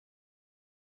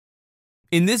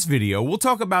In this video, we'll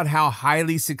talk about how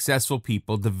highly successful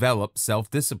people develop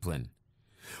self-discipline.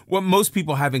 What most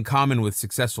people have in common with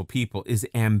successful people is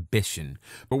ambition,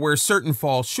 but where certain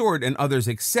fall short and others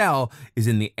excel is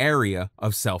in the area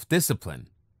of self-discipline.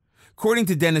 According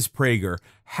to Dennis Prager,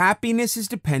 happiness is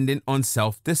dependent on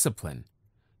self-discipline.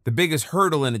 The biggest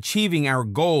hurdle in achieving our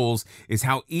goals is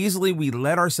how easily we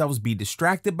let ourselves be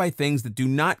distracted by things that do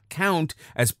not count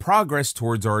as progress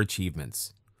towards our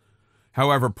achievements.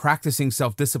 However, practicing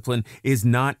self-discipline is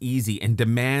not easy and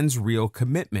demands real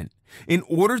commitment. In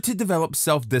order to develop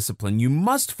self-discipline, you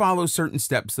must follow certain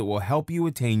steps that will help you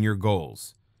attain your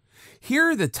goals. Here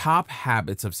are the top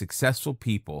habits of successful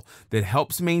people that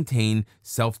helps maintain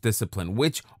self-discipline,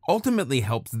 which ultimately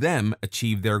helps them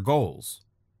achieve their goals.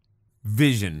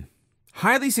 Vision.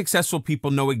 Highly successful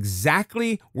people know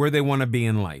exactly where they want to be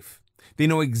in life. They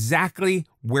know exactly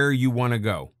where you want to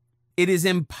go. It is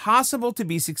impossible to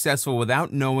be successful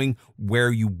without knowing where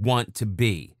you want to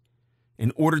be.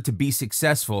 In order to be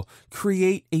successful,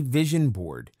 create a vision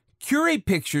board. Curate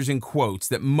pictures and quotes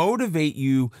that motivate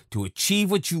you to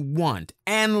achieve what you want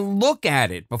and look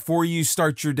at it before you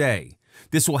start your day.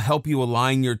 This will help you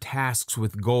align your tasks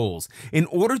with goals. In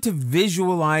order to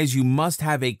visualize, you must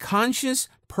have a conscious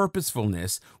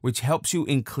purposefulness, which helps you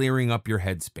in clearing up your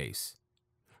headspace.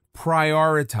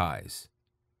 Prioritize.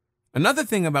 Another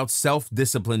thing about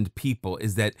self-disciplined people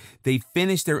is that they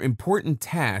finish their important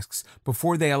tasks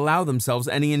before they allow themselves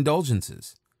any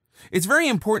indulgences. It's very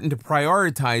important to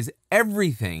prioritize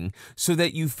everything so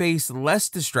that you face less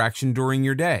distraction during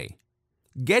your day.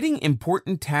 Getting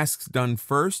important tasks done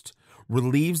first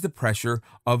relieves the pressure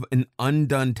of an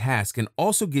undone task and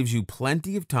also gives you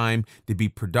plenty of time to be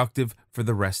productive for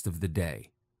the rest of the day.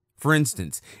 For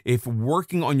instance, if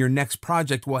working on your next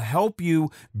project will help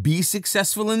you be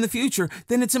successful in the future,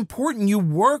 then it's important you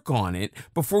work on it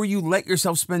before you let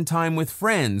yourself spend time with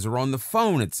friends or on the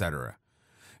phone, etc.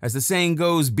 As the saying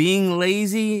goes, being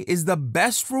lazy is the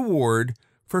best reward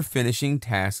for finishing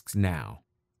tasks now.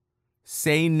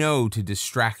 Say no to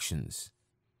distractions.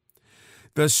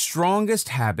 The strongest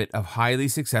habit of highly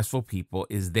successful people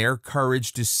is their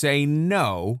courage to say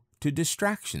no to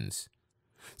distractions.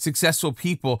 Successful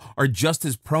people are just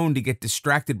as prone to get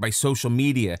distracted by social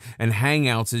media and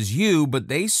hangouts as you, but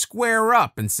they square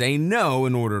up and say no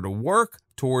in order to work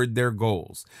toward their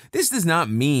goals. This does not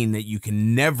mean that you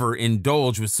can never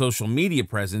indulge with social media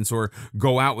presence or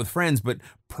go out with friends, but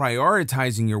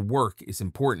prioritizing your work is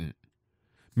important.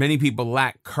 Many people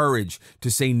lack courage to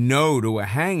say no to a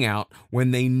hangout when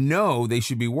they know they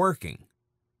should be working.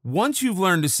 Once you've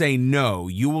learned to say no,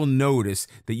 you will notice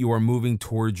that you are moving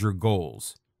towards your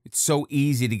goals. It's so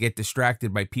easy to get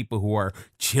distracted by people who are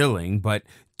chilling, but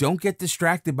don't get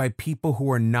distracted by people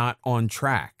who are not on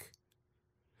track.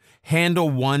 Handle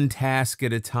one task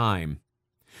at a time.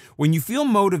 When you feel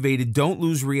motivated, don't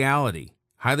lose reality.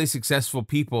 Highly successful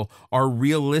people are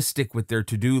realistic with their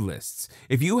to-do lists.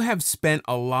 If you have spent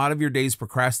a lot of your days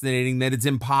procrastinating, then it's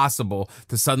impossible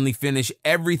to suddenly finish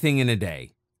everything in a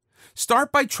day.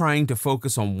 Start by trying to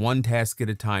focus on one task at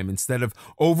a time instead of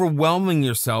overwhelming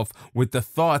yourself with the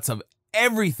thoughts of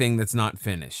everything that's not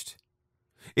finished.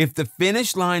 If the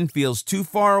finish line feels too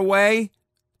far away,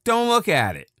 don't look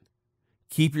at it.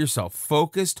 Keep yourself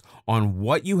focused on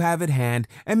what you have at hand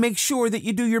and make sure that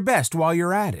you do your best while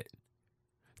you're at it.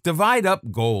 Divide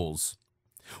up goals.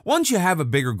 Once you have a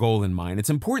bigger goal in mind, it's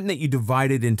important that you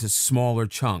divide it into smaller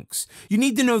chunks. You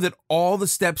need to know that all the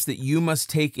steps that you must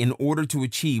take in order to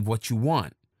achieve what you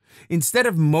want. Instead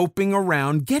of moping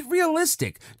around, get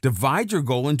realistic. Divide your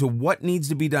goal into what needs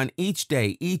to be done each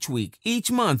day, each week, each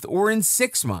month, or in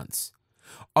 6 months.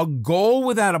 A goal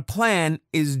without a plan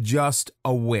is just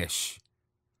a wish.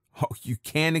 Oh, you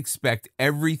can't expect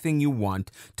everything you want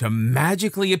to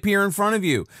magically appear in front of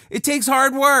you. It takes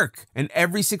hard work, and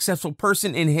every successful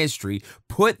person in history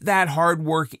put that hard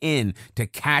work in to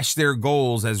cash their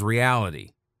goals as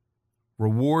reality.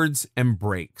 Rewards and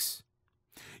breaks.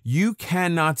 You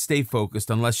cannot stay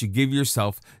focused unless you give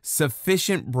yourself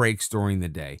sufficient breaks during the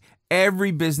day.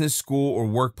 Every business, school, or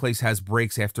workplace has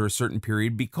breaks after a certain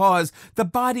period because the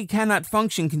body cannot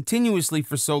function continuously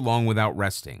for so long without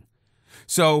resting.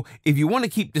 So, if you want to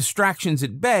keep distractions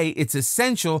at bay, it's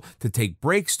essential to take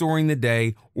breaks during the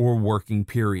day or working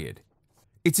period.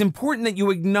 It's important that you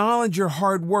acknowledge your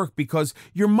hard work because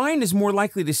your mind is more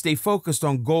likely to stay focused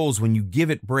on goals when you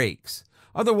give it breaks.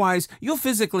 Otherwise, you'll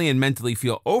physically and mentally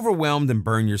feel overwhelmed and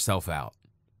burn yourself out.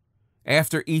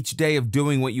 After each day of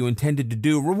doing what you intended to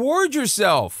do, reward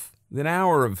yourself. An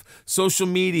hour of social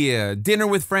media, dinner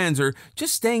with friends, or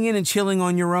just staying in and chilling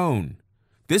on your own.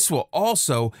 This will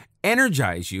also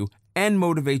energize you and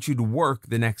motivate you to work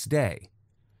the next day.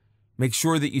 Make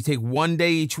sure that you take one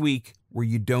day each week where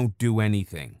you don't do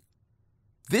anything.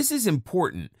 This is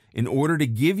important in order to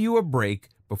give you a break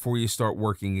before you start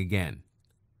working again.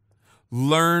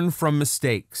 Learn from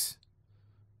mistakes.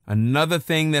 Another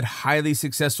thing that highly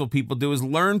successful people do is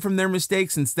learn from their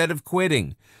mistakes instead of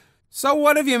quitting. So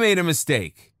what if you made a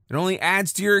mistake? It only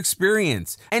adds to your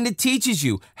experience, and it teaches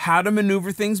you how to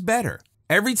maneuver things better.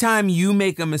 Every time you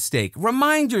make a mistake,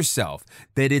 remind yourself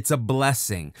that it's a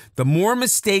blessing. The more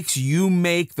mistakes you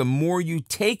make, the more you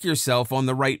take yourself on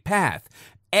the right path.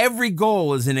 Every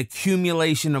goal is an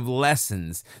accumulation of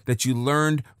lessons that you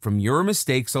learned from your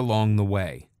mistakes along the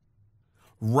way.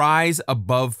 Rise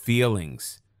above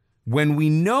feelings. When we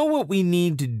know what we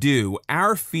need to do,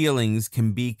 our feelings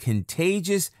can be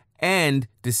contagious and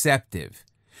deceptive.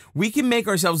 We can make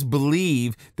ourselves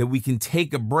believe that we can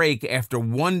take a break after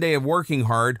one day of working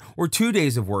hard or 2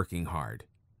 days of working hard.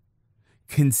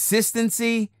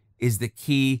 Consistency is the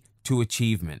key to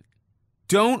achievement.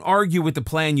 Don't argue with the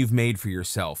plan you've made for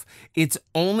yourself. It's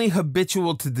only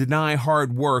habitual to deny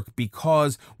hard work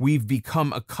because we've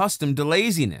become accustomed to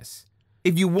laziness.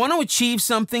 If you want to achieve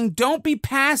something, don't be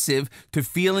passive to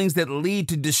feelings that lead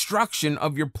to destruction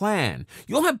of your plan.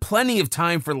 You'll have plenty of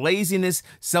time for laziness,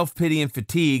 self-pity, and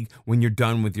fatigue when you're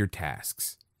done with your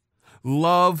tasks.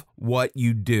 Love what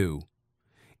you do.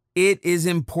 It is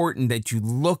important that you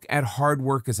look at hard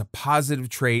work as a positive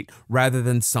trait rather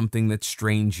than something that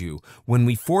strains you. When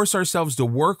we force ourselves to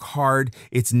work hard,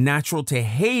 it's natural to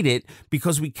hate it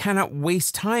because we cannot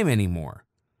waste time anymore.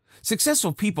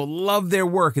 Successful people love their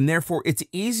work, and therefore it's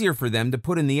easier for them to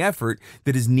put in the effort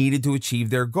that is needed to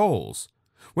achieve their goals.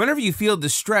 Whenever you feel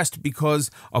distressed because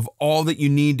of all that you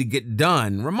need to get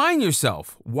done, remind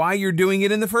yourself why you're doing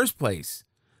it in the first place.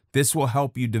 This will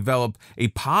help you develop a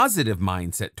positive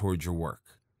mindset towards your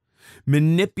work.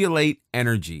 Manipulate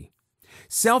energy.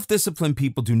 Self-disciplined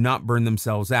people do not burn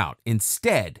themselves out.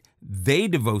 Instead, they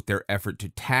devote their effort to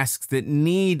tasks that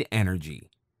need energy.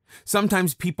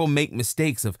 Sometimes people make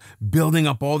mistakes of building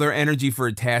up all their energy for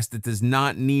a task that does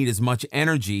not need as much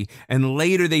energy, and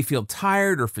later they feel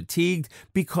tired or fatigued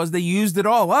because they used it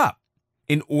all up.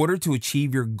 In order to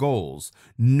achieve your goals,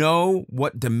 know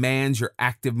what demands your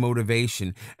active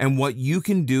motivation and what you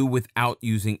can do without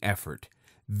using effort.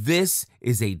 This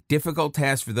is a difficult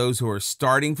task for those who are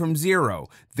starting from zero.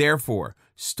 Therefore,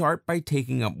 start by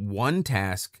taking up one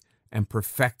task and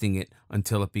perfecting it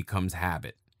until it becomes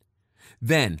habit.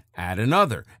 Then add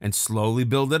another and slowly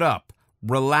build it up.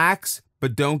 Relax,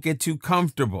 but don't get too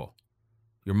comfortable.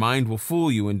 Your mind will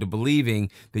fool you into believing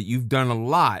that you've done a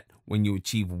lot when you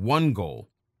achieve one goal,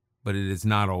 but it is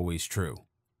not always true.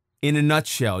 In a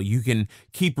nutshell, you can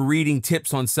keep reading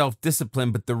tips on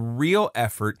self-discipline, but the real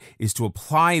effort is to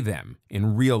apply them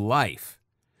in real life.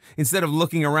 Instead of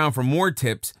looking around for more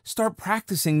tips, start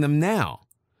practicing them now.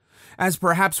 As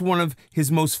perhaps one of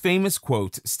his most famous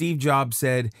quotes, Steve Jobs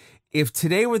said, "If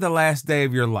today were the last day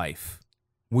of your life,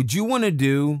 would you want to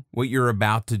do what you're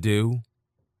about to do?"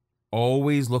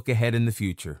 Always look ahead in the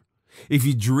future. If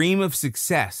you dream of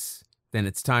success, then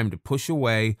it's time to push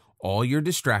away all your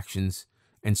distractions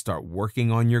and start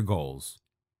working on your goals.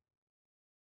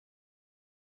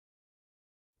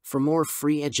 For more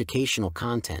free educational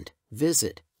content,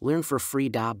 visit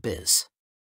learnforfree.biz.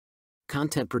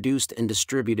 Content produced and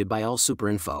distributed by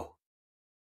AllSuperInfo.